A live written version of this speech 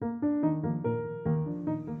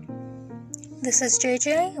This is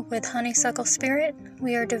JJ with Honeysuckle Spirit.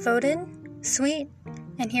 We are devoted, sweet,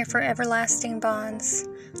 and here for everlasting bonds.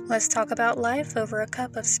 Let's talk about life over a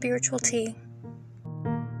cup of spiritual tea.